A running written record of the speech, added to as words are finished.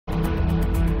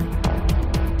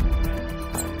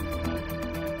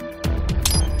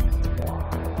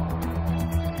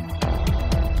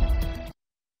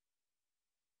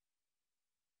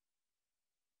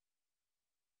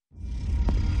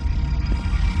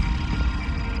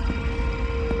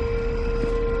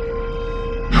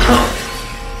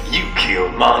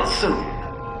Monsoon.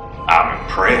 I'm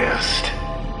impressed.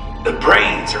 The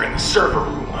brains are in the server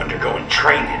room undergoing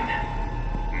training.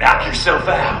 Knock yourself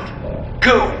out.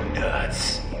 Go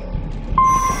nuts.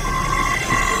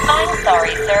 I'm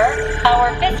sorry, sir.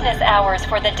 Our business hours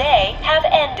for the day have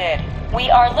ended. We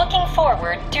are looking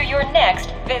forward to your next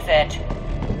visit.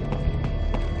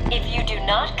 If you do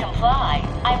not comply,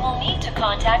 I will need to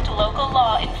contact local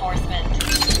law enforcement.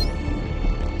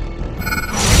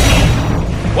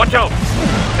 Watch out!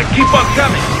 They keep on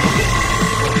coming!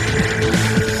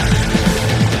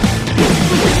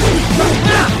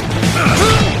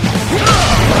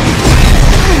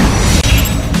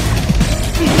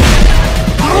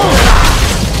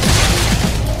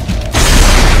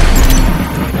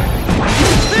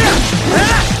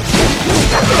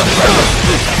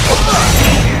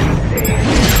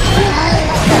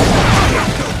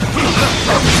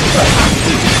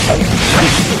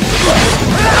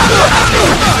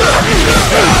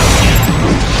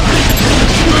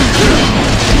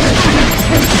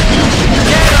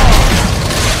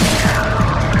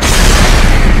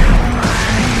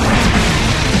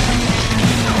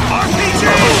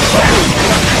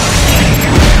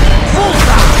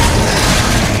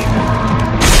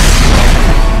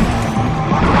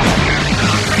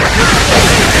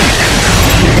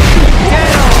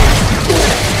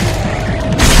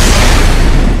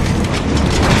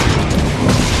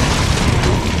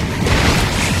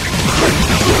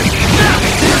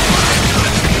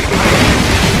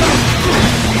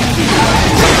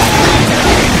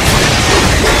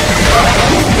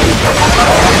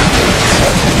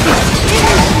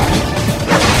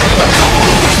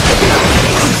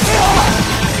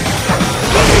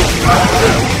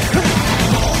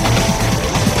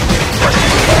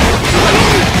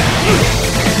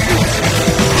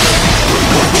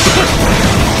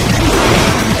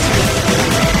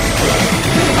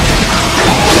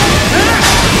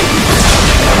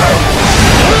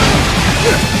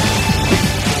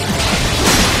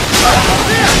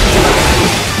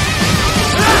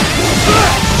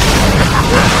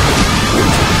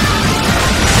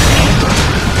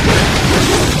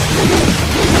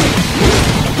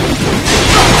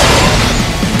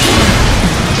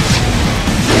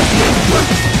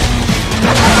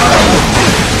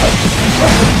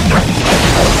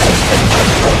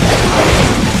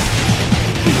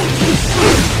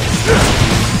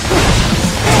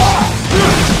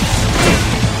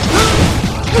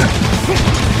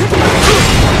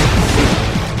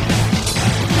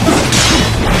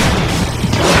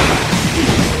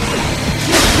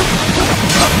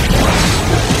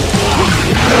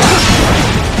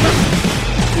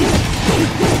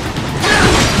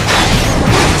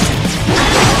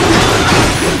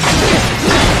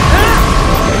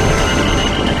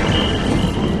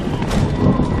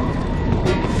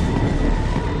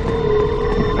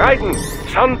 Raiden,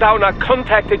 Sundowner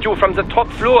contacted you from the top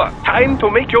floor. Time to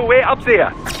make your way up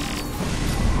there.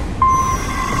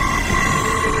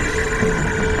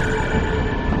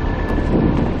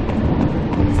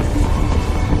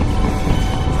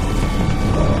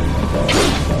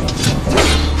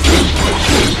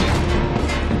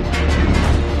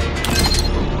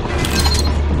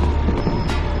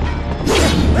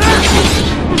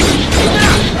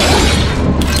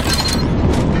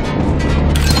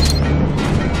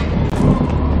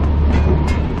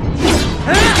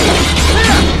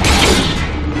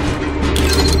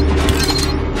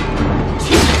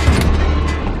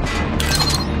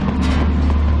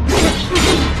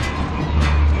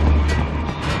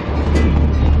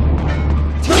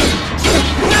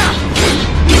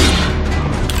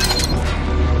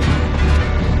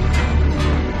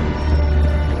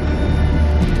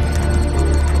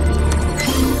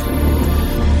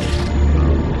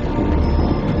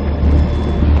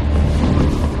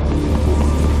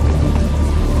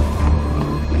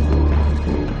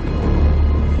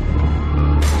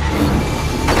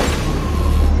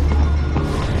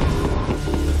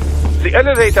 The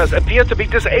elevators appear to be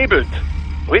disabled,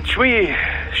 which we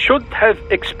should have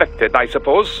expected, I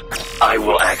suppose. I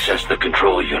will access the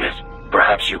control unit.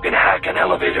 Perhaps you can hack an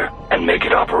elevator and make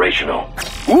it operational.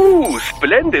 Ooh,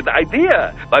 splendid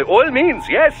idea. By all means,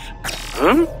 yes.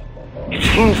 It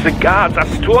seems the guards are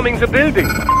storming the building.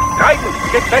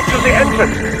 Raiden, get back to the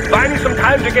entrance. Buy me some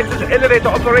time to get this elevator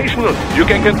operational. You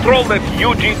can control that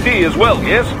UGT as well,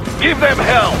 yes? Give them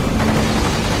hell!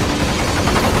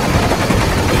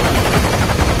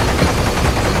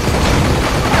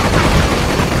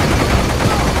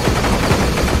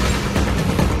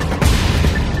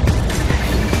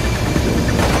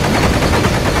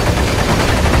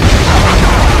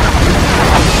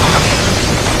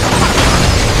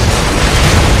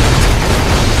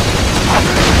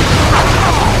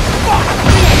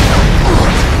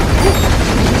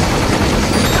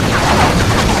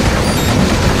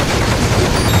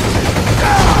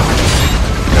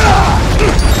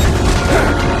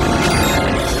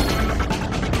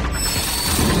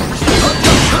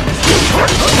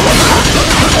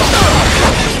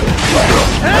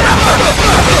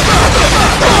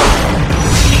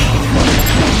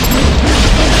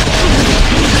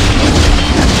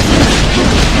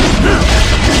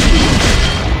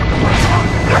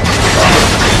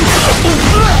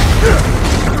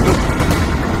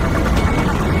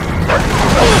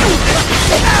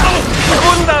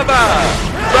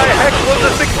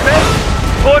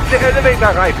 the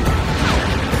elevator, Raiden.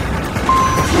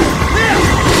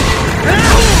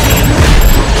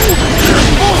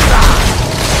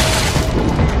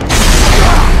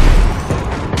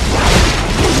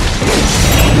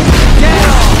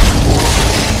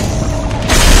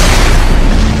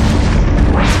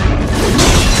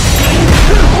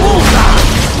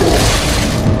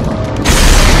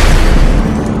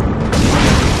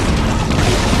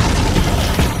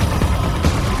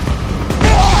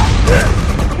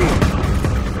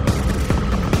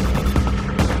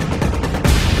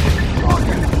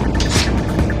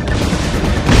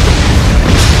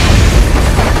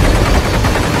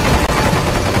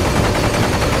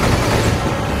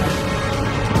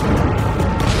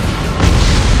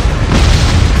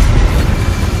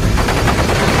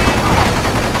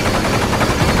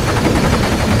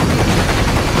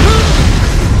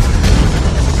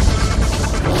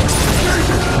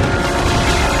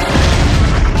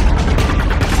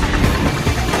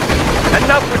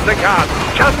 Enough with the cars.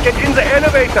 Just get in the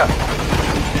elevator.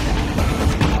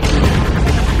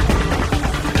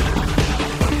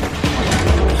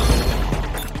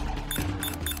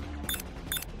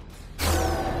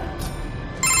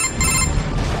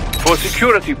 For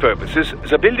security purposes,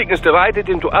 the building is divided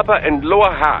into upper and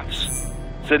lower halves.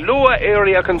 The lower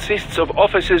area consists of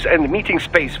offices and meeting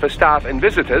space for staff and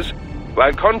visitors,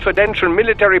 while confidential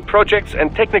military projects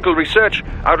and technical research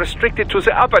are restricted to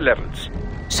the upper levels.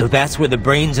 So that's where the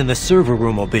brains in the server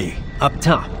room will be, up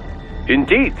top.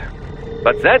 Indeed.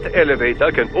 But that elevator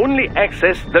can only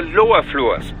access the lower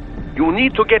floors. You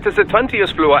need to get to the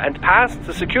 20th floor and pass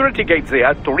the security gate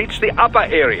there to reach the upper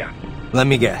area. Let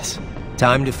me guess.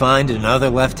 Time to find another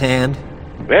left hand?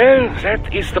 Well,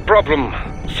 that is the problem.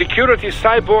 Security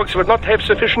cyborgs will not have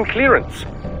sufficient clearance.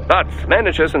 But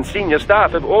managers and senior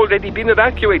staff have already been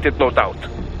evacuated, no doubt.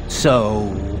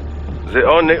 So... The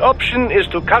only option is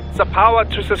to cut the power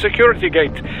to the security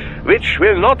gate, which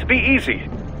will not be easy.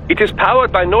 It is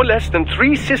powered by no less than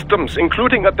 3 systems,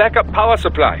 including a backup power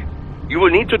supply. You will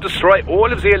need to destroy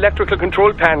all of the electrical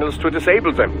control panels to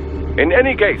disable them. In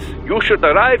any case, you should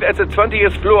arrive at the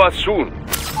 20th floor soon.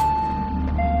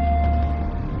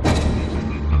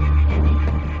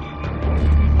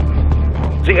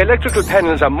 The electrical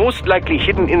panels are most likely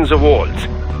hidden in the walls.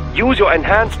 Use your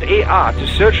enhanced AR to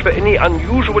search for any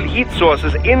unusual heat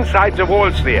sources inside the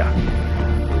walls there.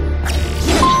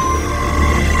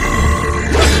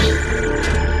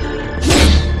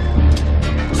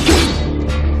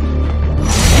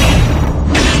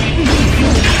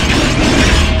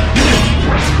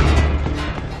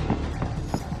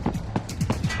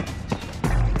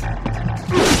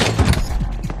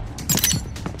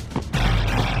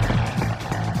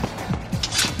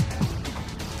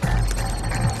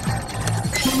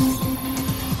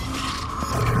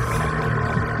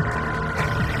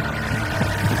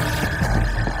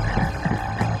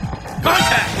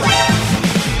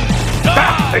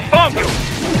 They found you!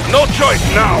 No choice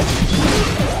now!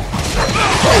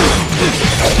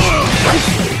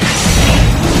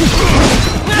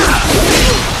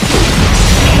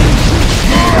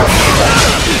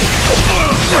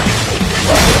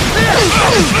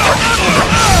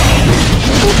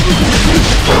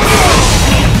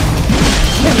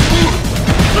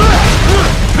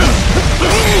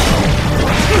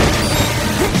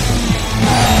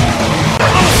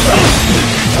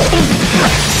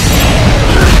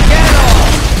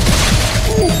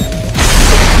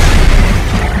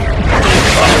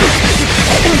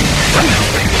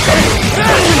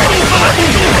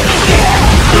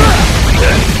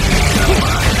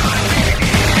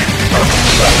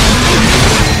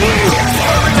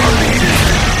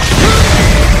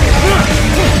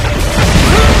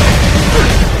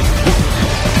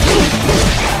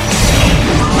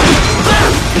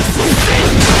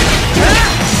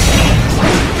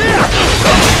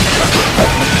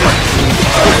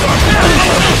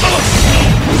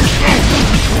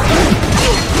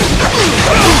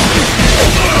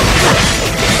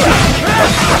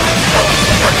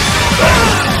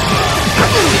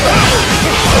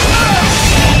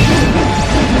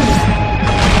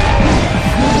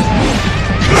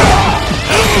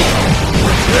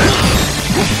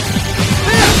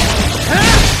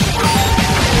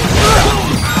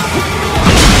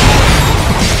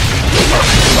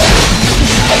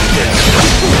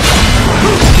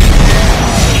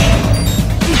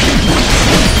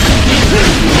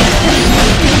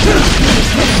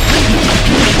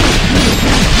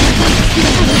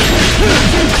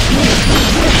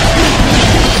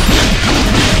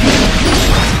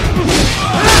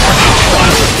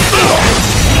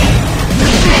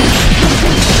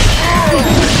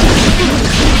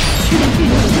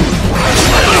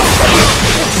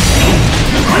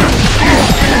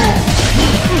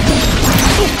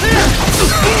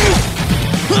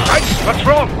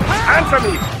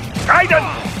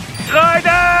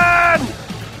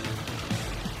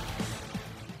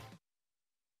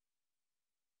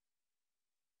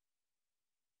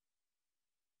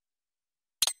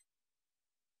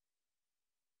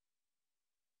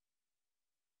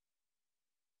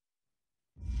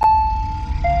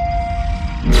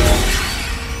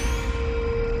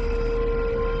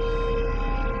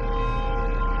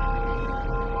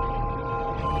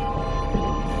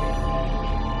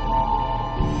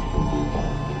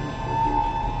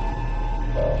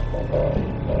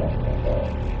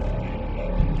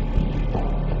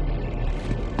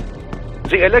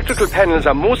 The electrical panels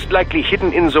are most likely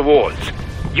hidden in the walls.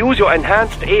 Use your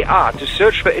enhanced AR to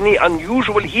search for any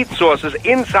unusual heat sources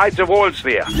inside the walls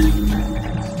there.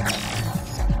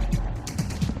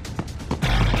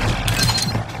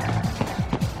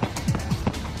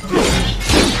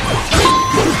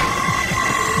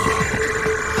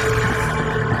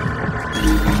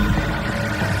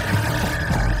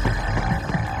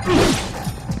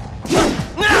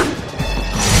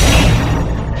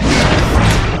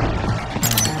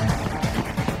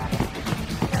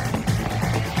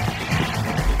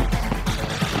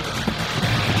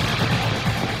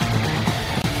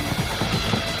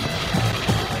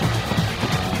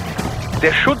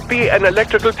 There should be an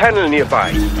electrical panel nearby.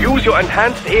 Use your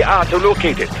enhanced AR to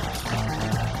locate it.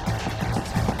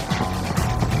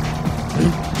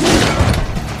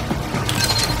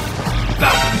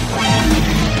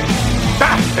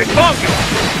 They found you!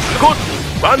 Good.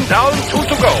 1 down, 2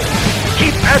 to go.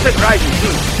 Keep acid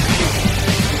riding.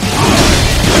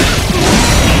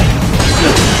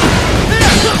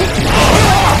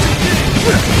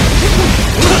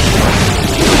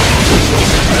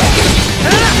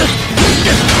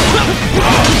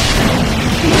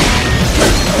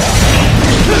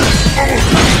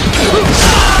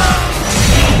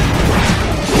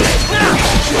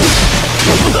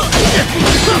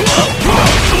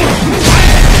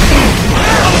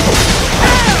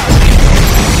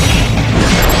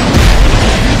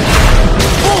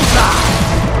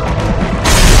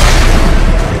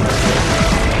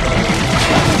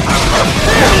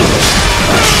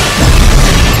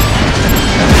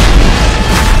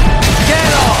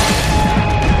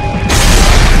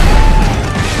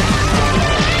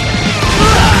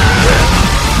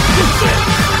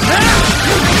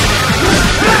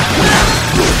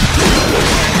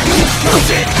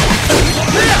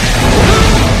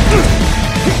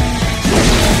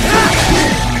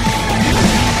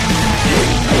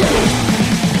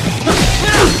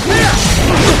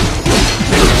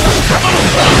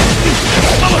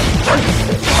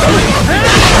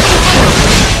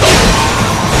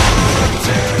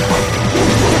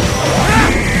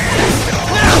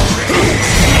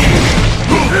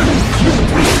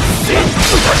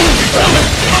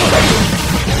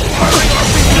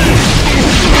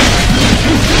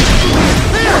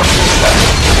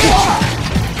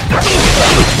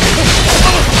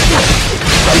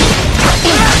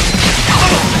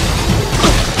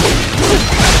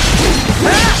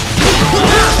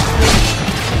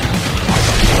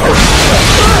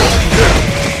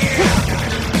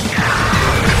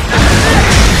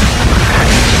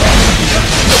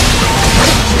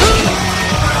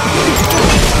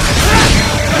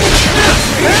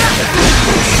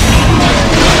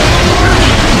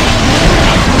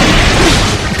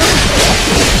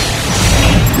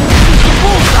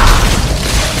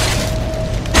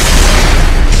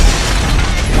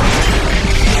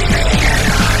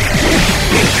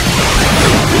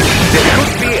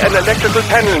 Electrical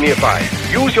panel nearby.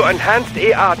 Use your enhanced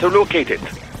AR to locate it.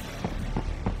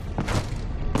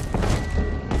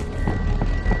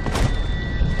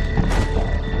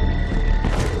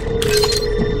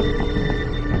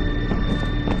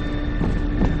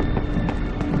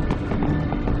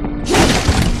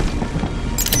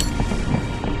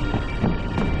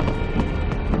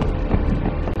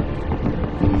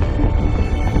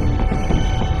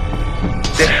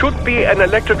 There should be an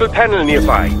electrical panel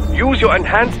nearby. Use your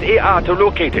enhanced AR to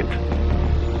locate it.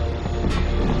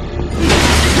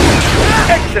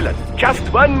 Excellent! Just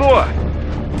one more!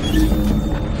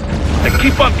 And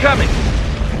keep on coming!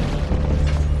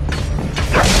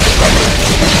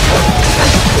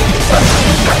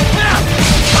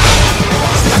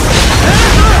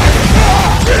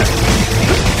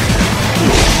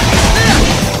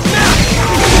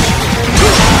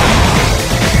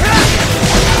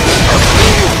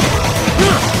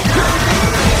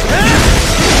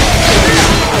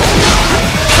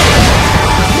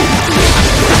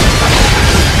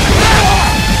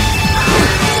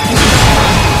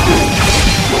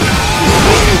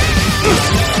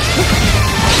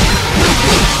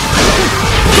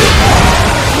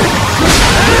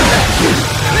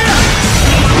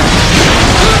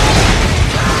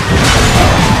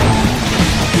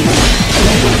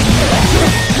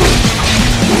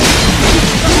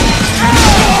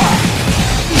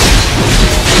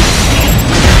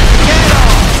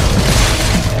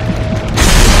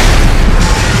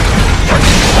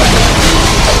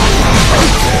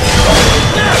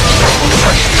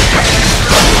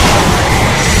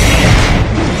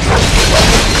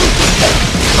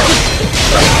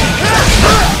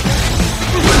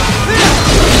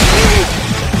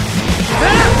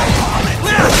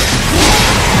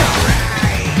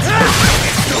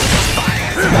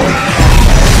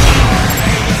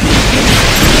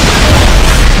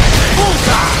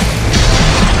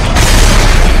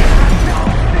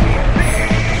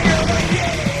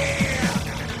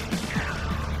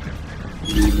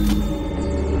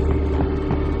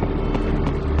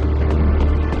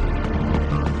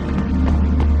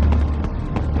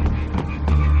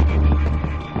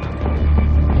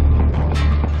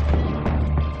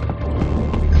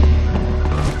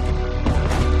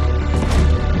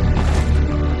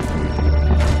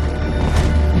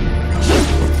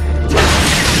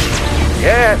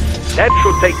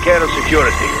 take care of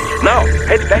security. Now,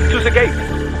 head back to the gate.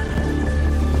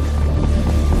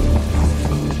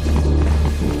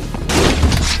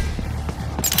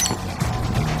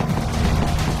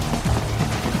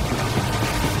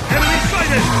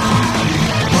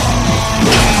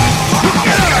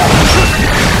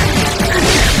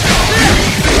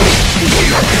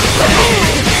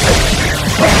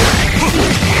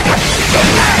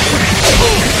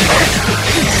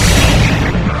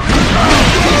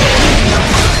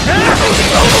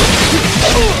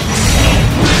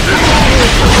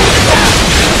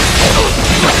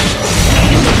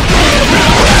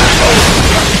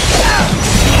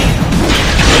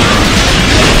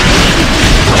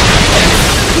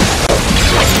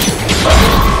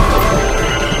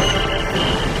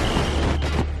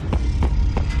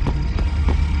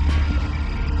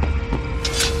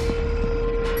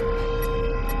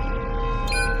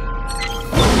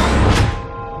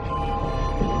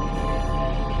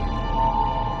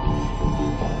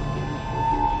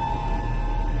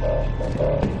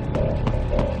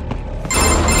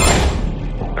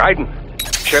 Raiden,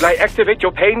 shall I activate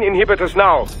your pain inhibitors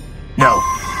now? No,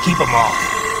 keep them off.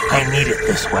 I need it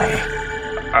this way.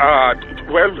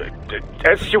 Well,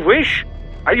 as you wish.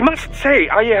 I must say,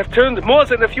 I have turned more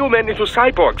than a few men into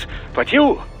cyborgs, but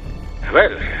you...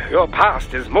 Well, your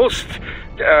past is most,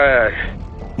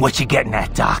 What you getting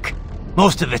at, Doc?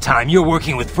 Most of the time, you're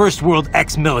working with First World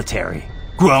ex-military.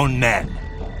 Grown men.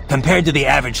 Compared to the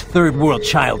average Third World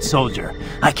child soldier,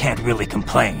 I can't really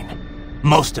complain.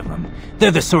 Most of them,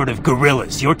 they're the sort of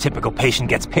guerrillas your typical patient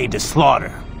gets paid to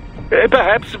slaughter.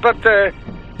 Perhaps, but,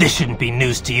 This shouldn't be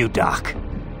news to you, Doc.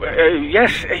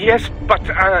 Yes, but,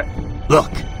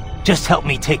 Look, just help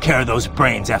me take care of those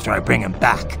brains after I bring them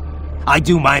back. I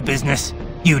do my business,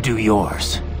 you do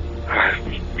yours.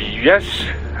 Yes.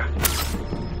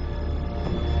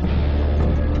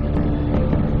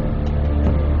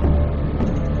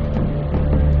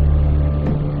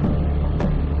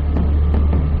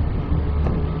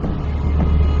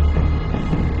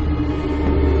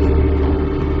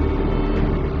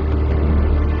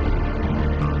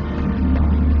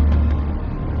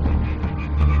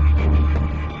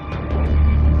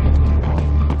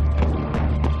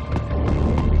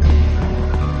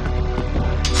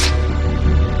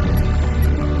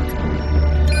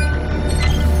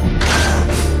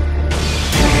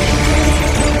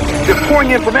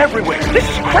 Pouring in from everywhere. This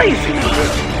is crazy.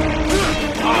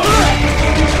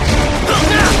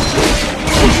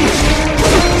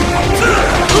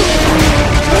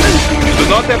 You do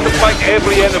not have to fight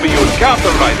every enemy you encounter,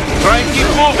 Raiden. Try and keep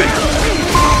moving.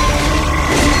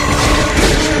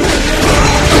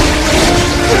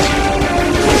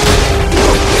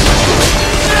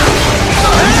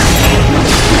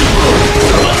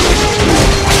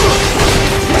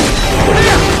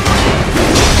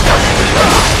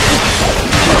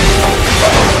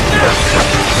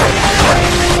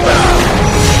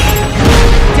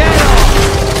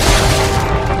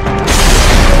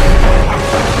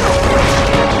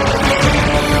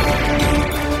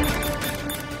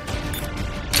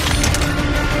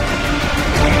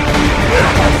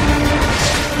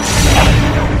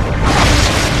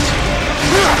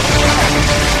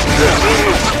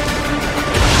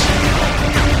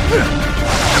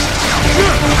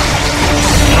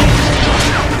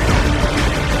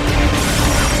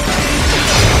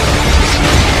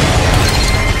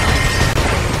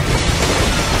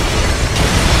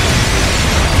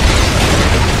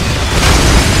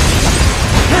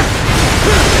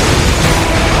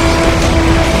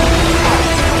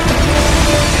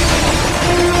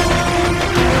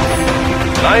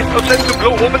 Nice of them to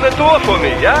blow open the door for me,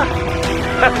 yeah?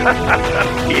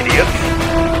 Idiots.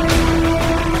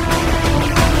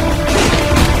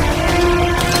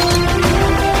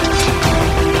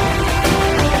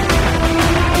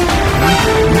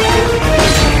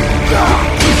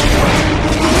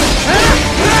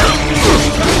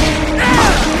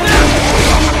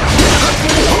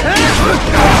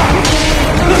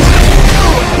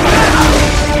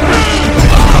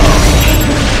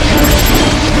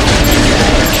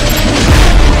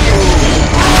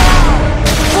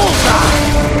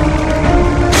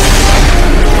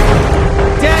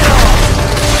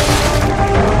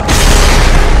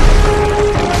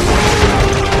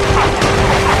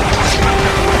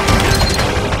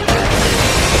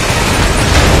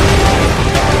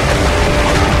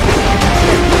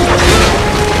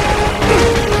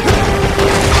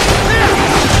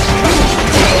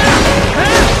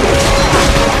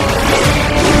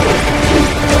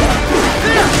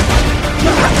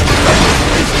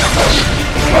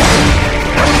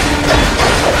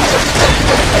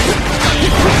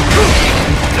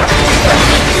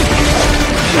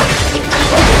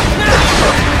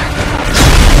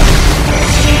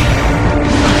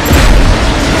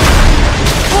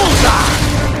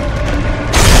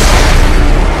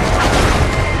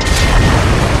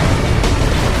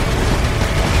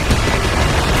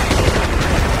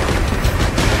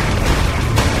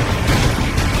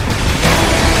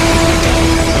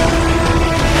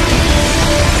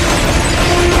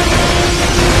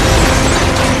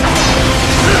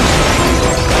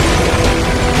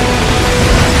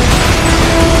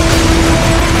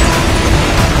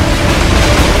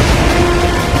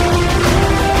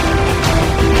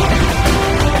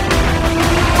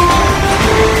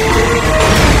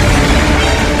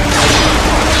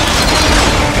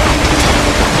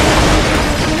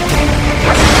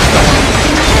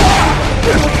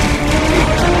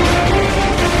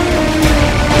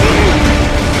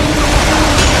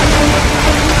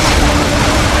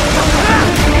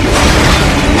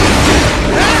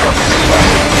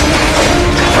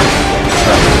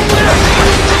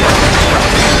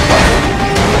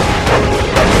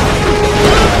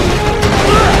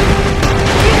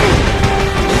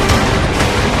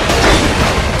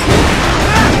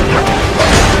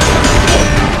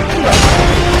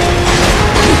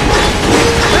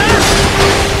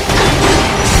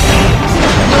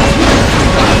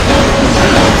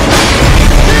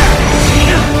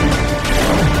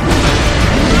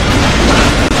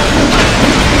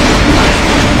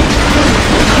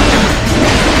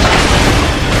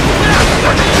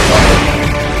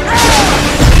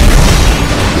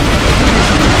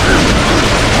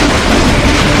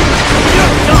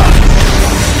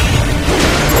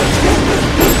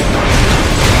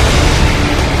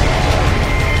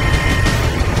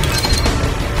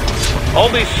 All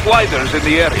these sliders in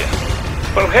the area.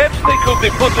 Perhaps they could be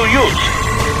put to use.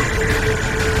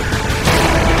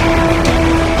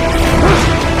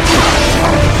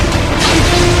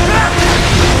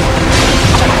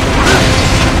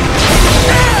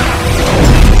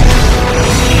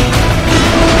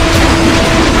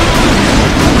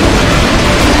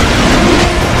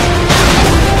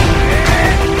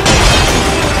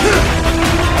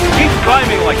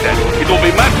 Climbing like that, it will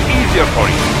be much easier for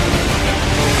you.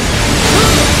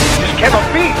 This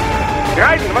cannot be!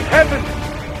 Raiden, what happened?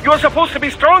 You're supposed to be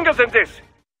stronger than this!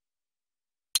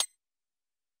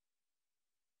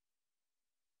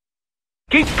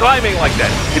 Keep climbing like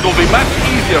that, it will be much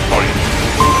easier for you.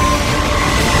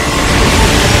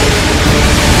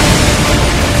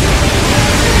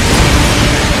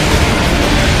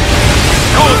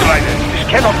 Good, Raiden, this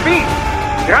cannot be!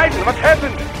 Raiden, what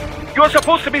happened? You're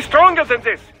supposed to be stronger than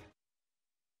this!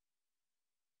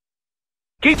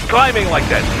 Keep climbing like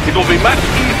that. It will be much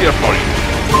easier for you.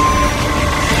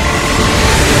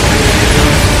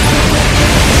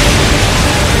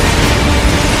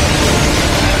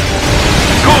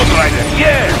 Good, Raiden.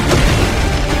 Yes!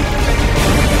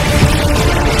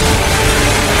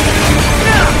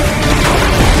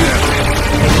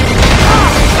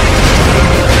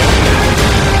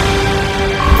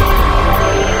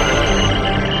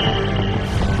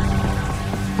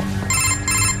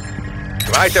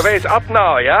 Right away is up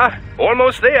now, yeah?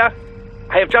 Almost there.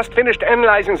 I have just finished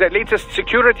analyzing the latest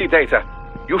security data.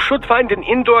 You should find an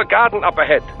indoor garden up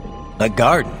ahead. A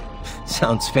garden?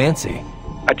 Sounds fancy.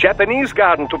 A Japanese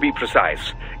garden, to be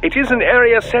precise. It is an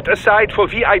area set aside for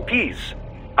VIPs.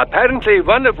 Apparently,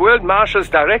 one of World Marshal's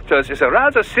directors is a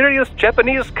rather serious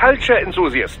Japanese culture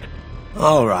enthusiast.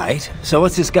 All right. So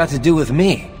what's this got to do with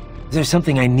me? Is there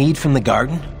something I need from the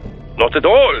garden? Not at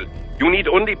all. You need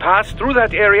only pass through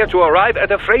that area to arrive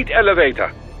at a freight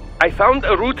elevator. I found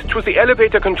a route to the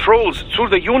elevator controls through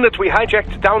the unit we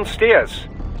hijacked downstairs.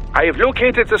 I have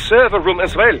located the server room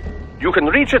as well. You can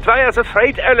reach it via the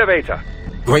freight elevator.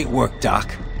 Great work,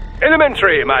 Doc.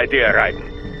 Elementary, my dear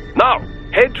Raiden. Now,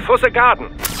 head for the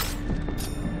garden.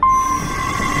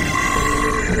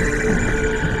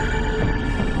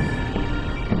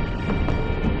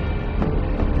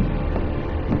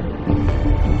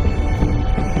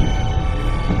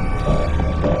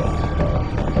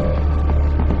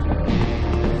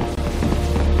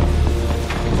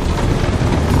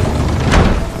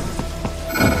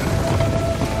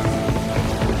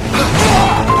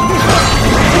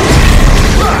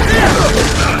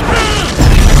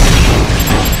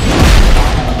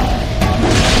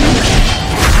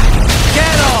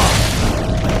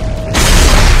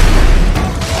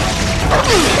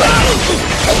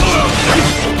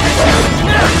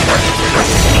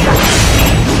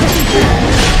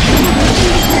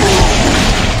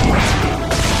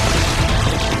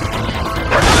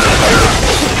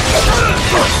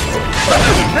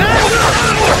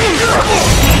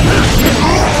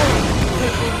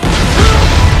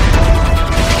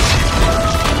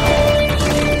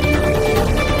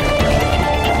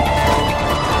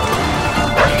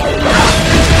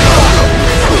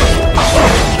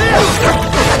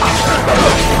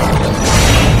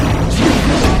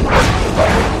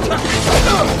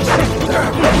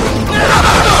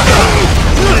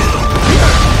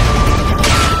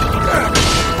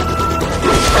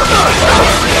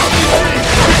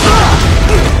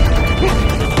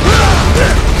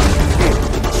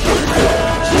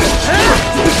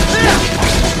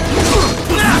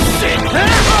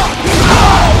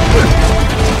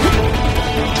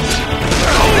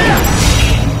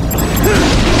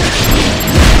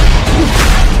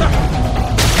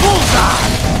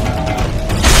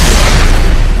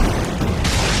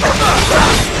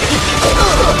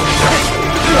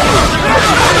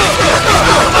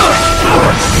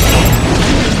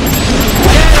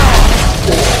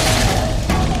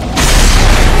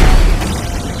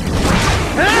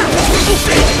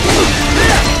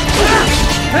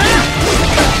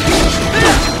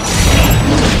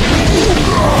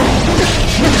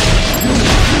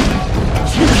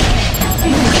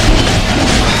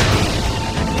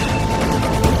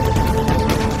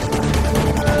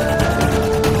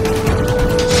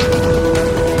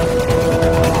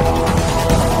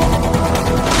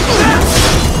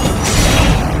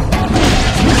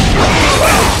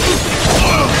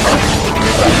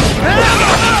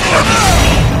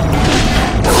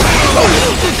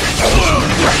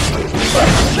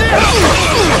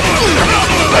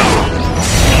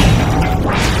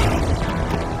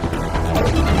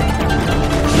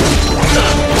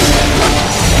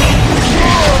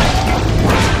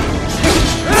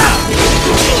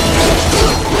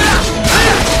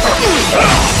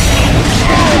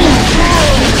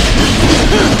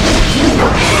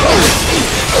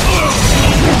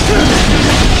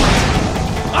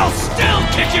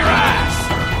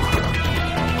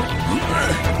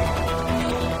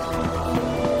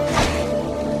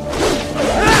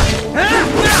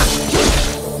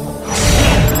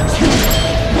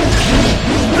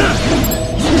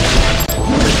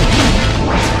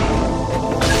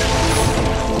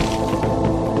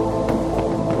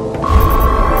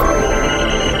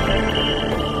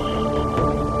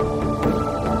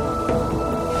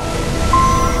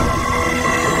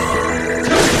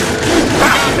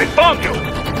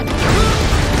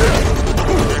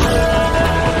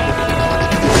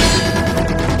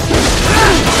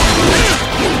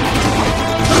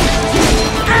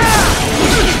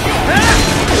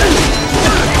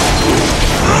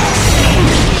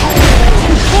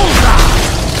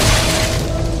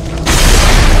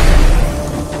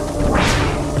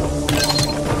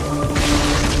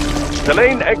 The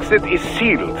main exit is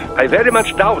sealed. I very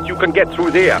much doubt you can get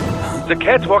through there. The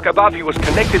catwalk above you is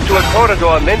connected to a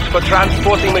corridor meant for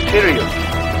transporting materials.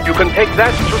 You can take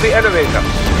that to the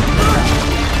elevator.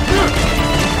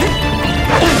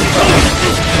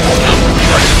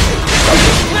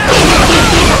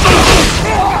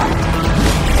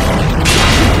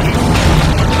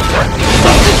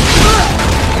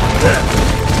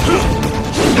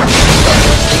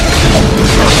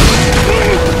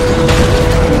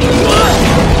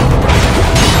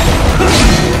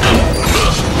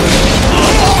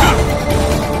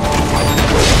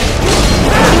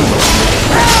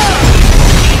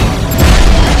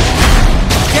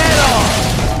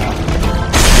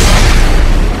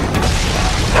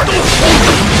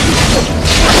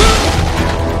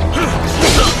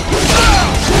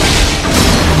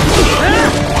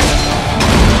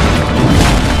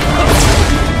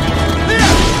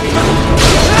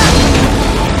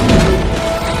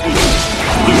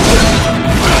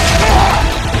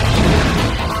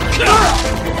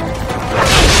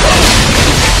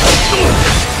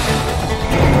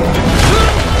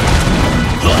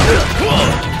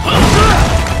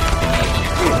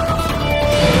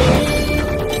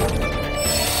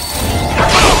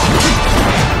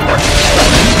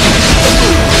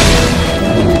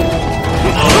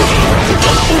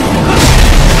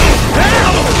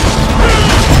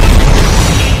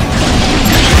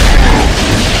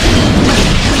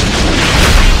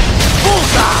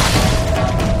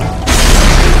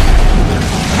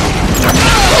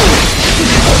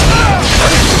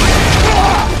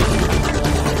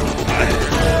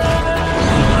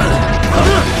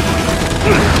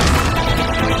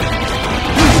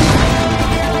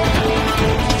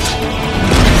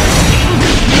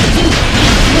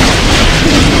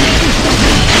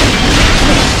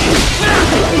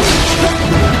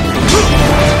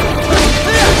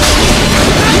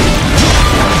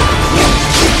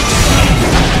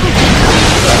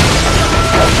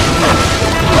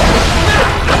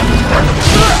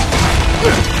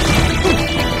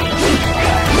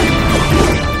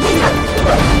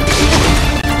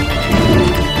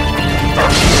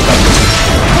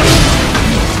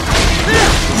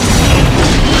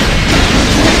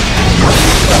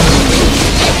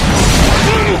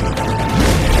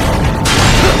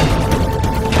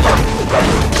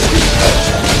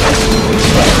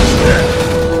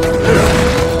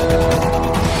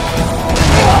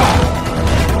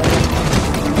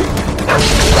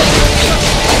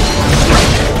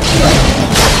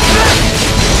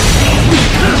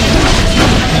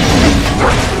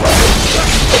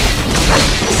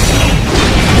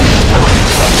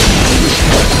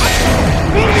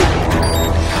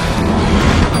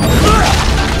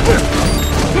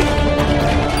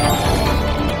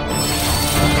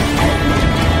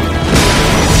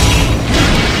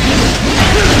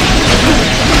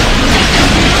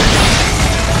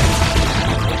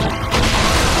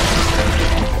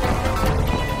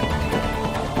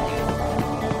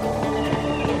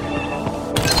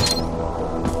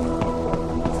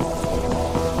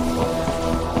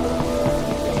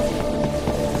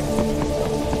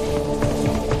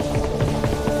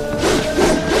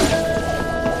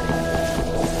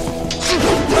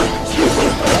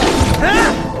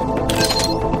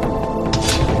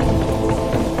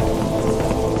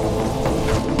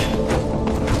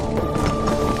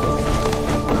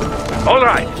 All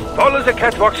right, follow the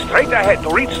catwalk straight ahead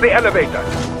to reach the elevator.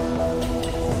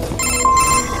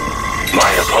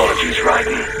 My apologies,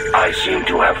 Raiden. I seem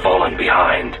to have fallen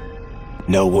behind.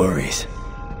 No worries.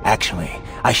 Actually,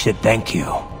 I should thank you.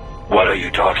 What are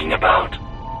you talking about?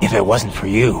 If it wasn't for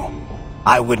you,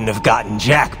 I wouldn't have gotten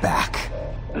Jack back.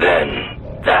 Then,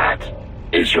 that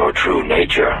is your true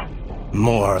nature.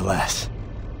 More or less.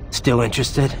 Still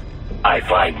interested? I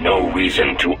find no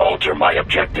reason to alter my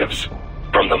objectives.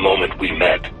 From the moment we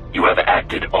met, you have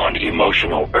acted on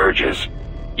emotional urges.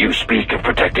 You speak of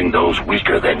protecting those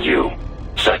weaker than you.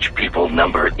 Such people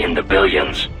number in the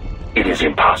billions. It is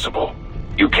impossible.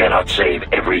 You cannot save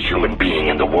every human being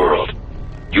in the world.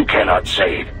 You cannot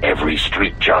save every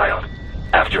street child.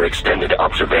 After extended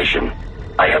observation,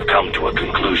 I have come to a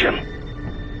conclusion.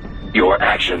 Your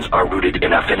actions are rooted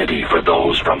in affinity for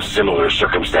those from similar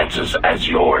circumstances as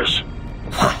yours.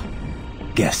 Huh.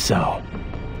 Guess so.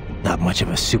 Not much of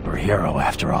a superhero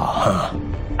after all, huh?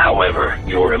 However,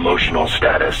 your emotional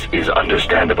status is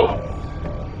understandable.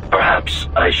 Perhaps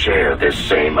I share this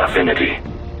same affinity.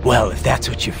 Well, if that's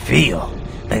what you feel,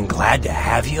 then glad to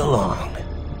have you along.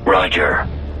 Roger.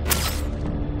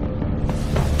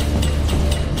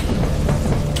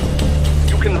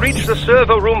 You can reach the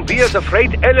server room via the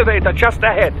freight elevator just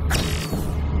ahead.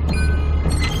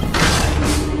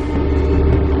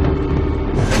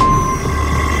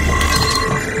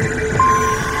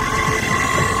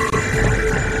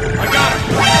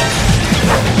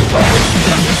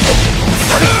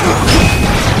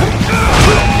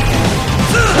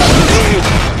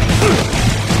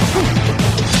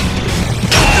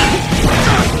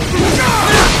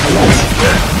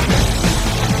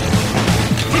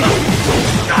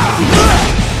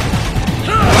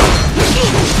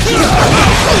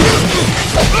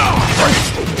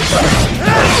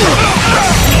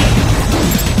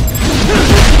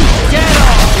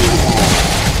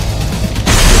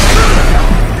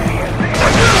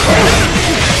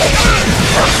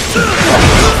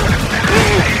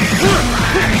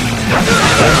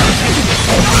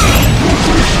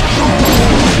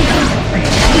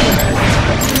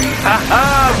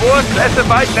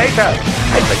 fight later.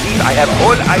 I believe I have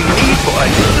all I need for a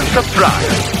little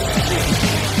surprise.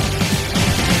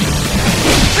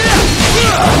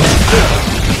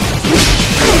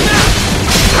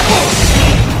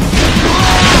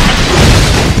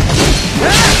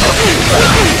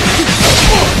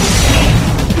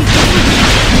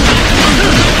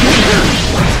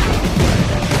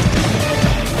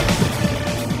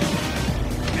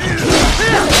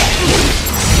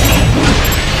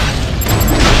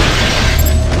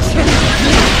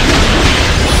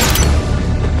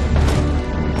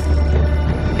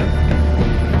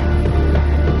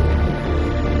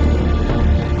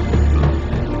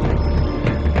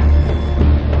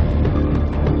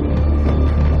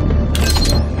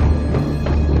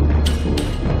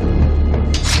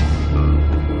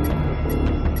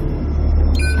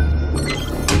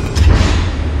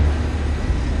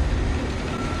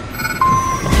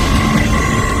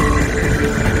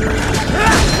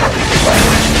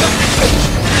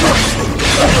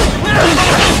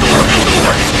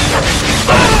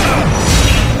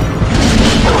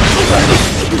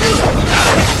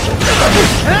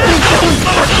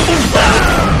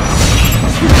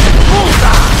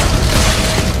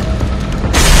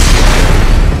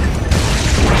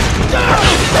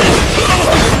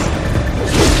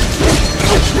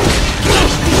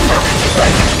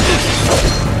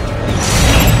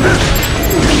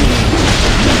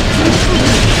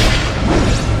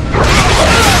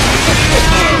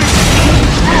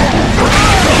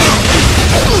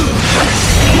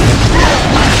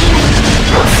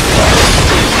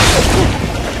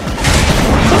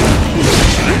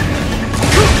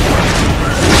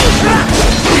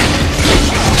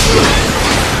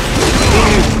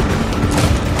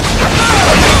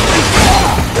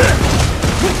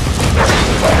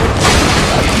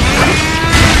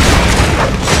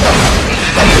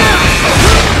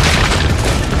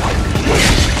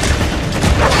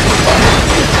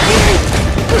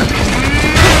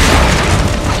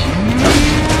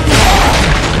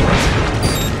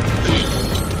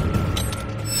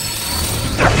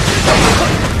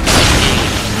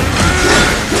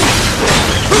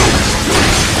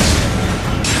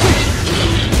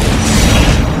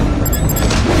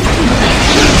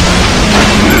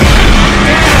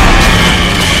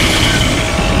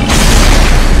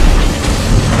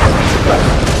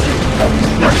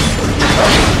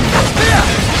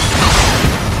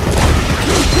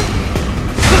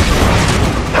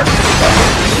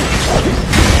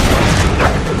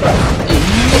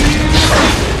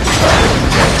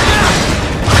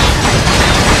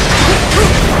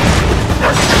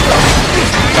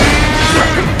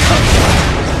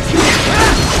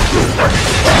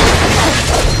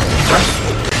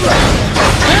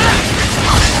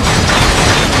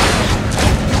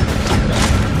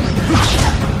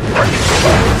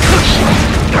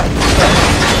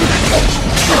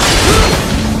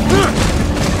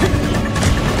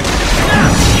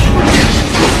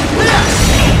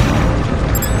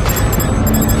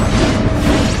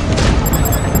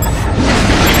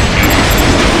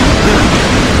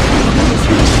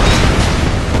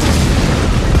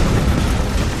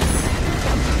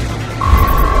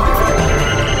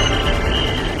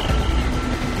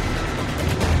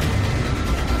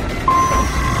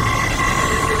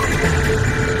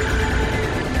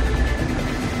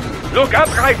 Look up,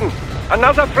 Raiden!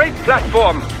 Another freight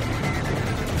platform!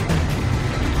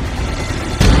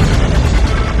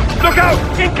 Look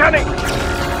out! Incoming!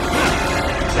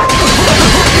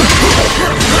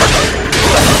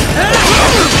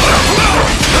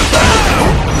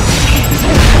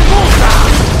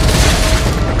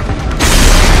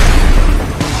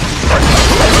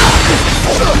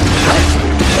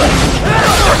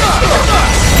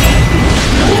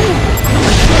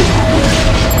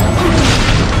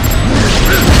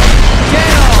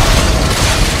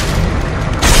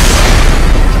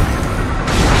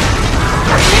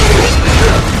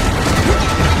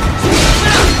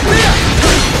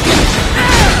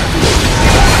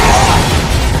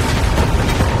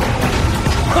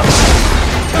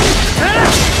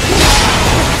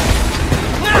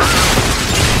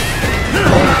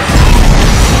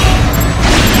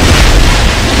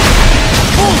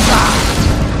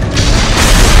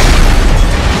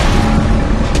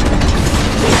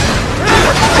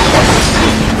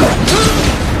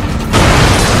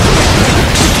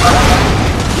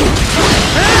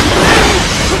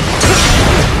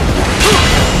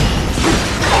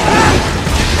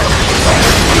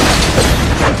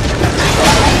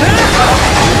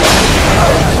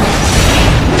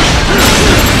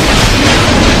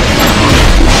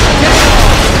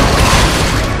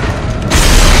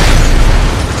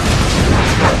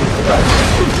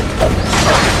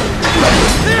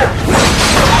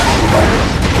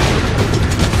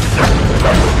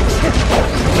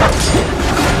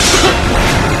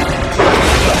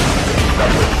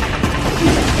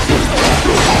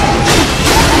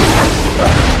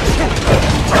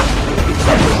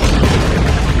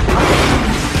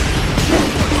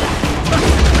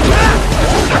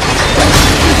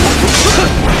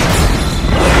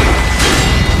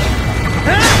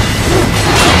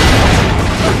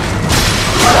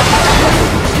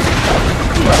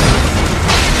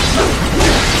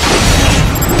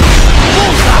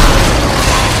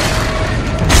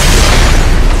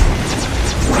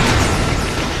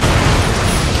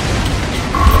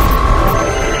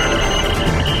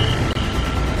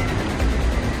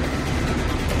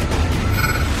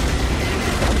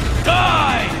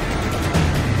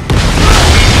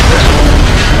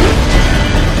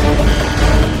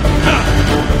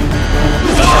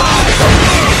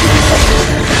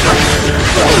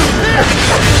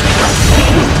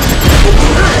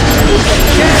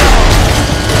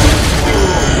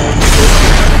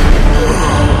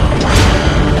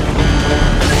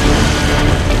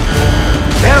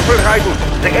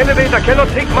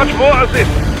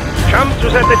 to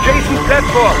that adjacent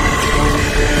platform.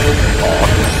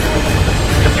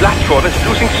 The platform is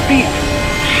losing speed.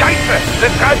 Scheiße! The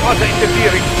tripods are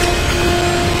interfering.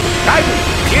 Raiden,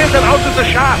 clear them out of the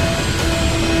shaft.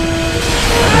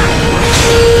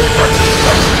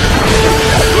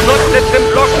 Do not let them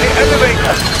block the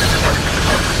elevator.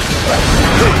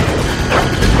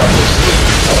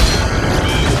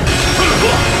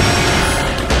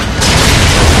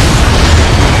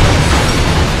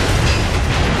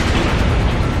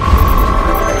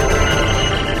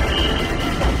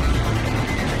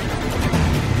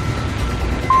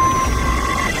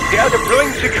 They are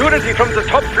deploying security from the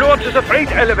top floor to the freight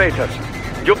elevators.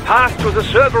 Your path to the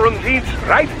server room leads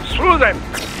right through them.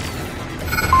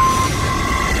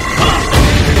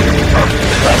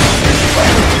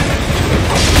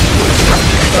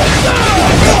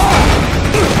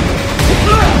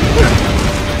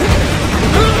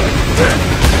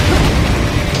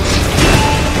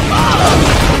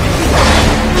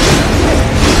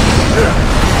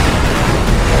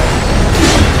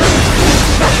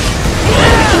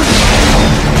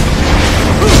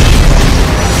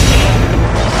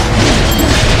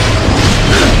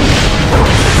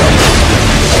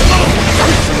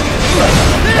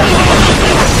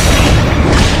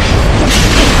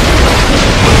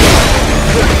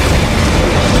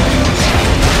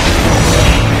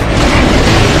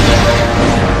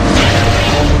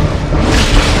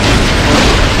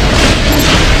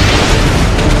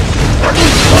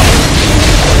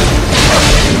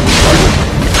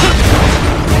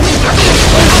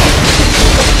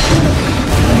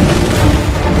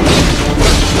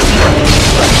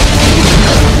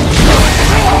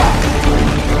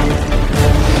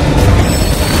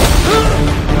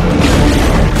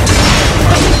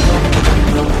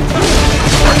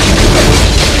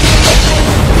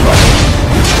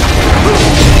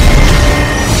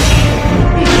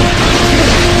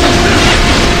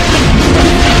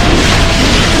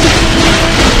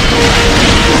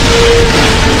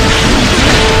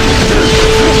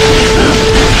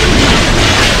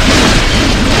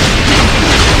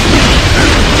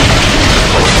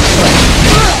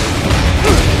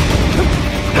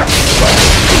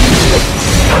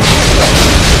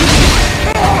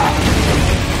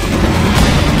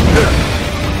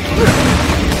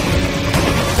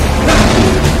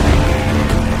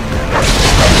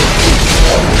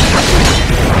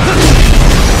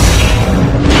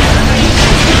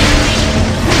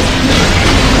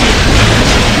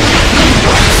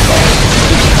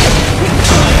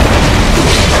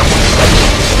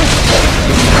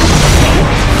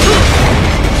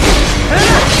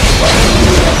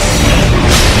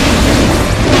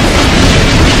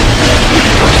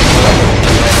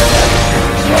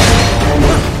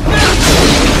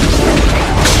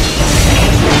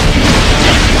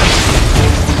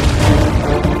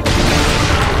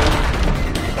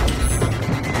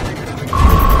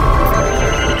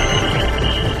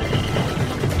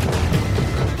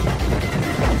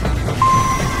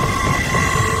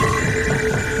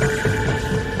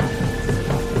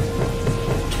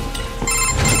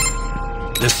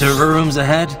 The server room's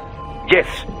ahead? Yes,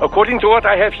 according to what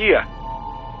I have here.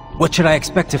 What should I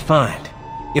expect to find?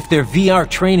 If they're VR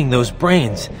training those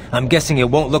brains, I'm guessing it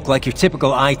won't look like your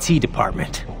typical IT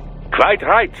department. Quite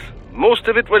right. Most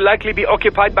of it will likely be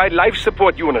occupied by life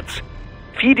support units.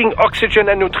 Feeding oxygen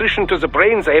and nutrition to the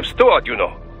brains they have stored, you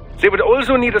know. They will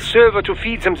also need a server to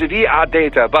feed them the VR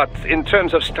data, but in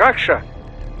terms of structure,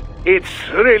 it's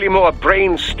really more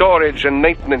brain storage and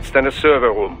maintenance than a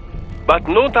server room. But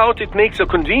no doubt it makes a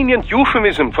convenient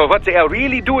euphemism for what they are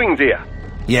really doing there.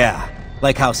 Yeah,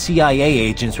 like how CIA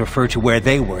agents refer to where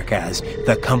they work as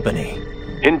the company.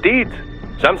 Indeed.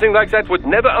 Something like that would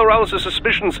never arouse the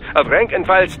suspicions of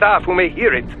rank-and-file staff who may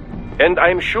hear it. And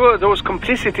I'm sure those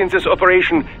complicit in this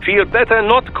operation feel better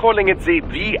not calling it the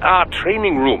VR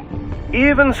training room.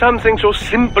 Even something so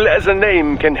simple as a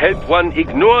name can help one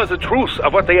ignore the truth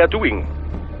of what they are doing.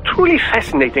 Truly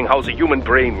fascinating how the human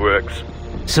brain works.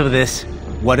 So this,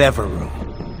 whatever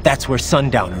room, that's where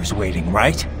Sundowner's waiting,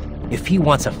 right? If he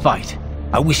wants a fight,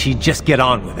 I wish he'd just get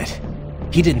on with it.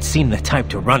 He didn't seem the type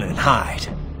to run and hide.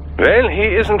 Well, he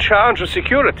is in charge of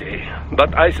security,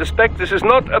 but I suspect this is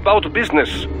not about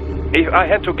business. If I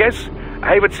had to guess,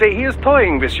 I would say he is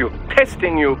toying with you,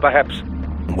 testing you, perhaps.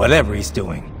 Whatever he's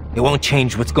doing, it won't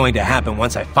change what's going to happen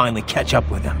once I finally catch up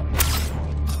with him.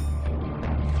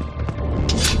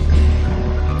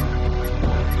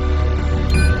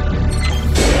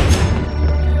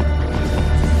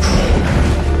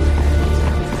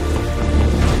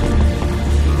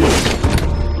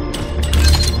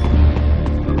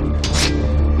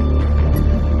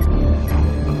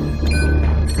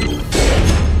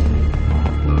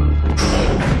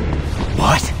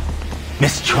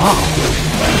 Miss Troll?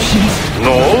 She's...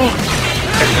 No.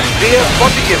 A sphere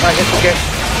body, if I had to guess.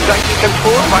 Slightly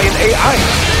controlled by an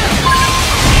AI.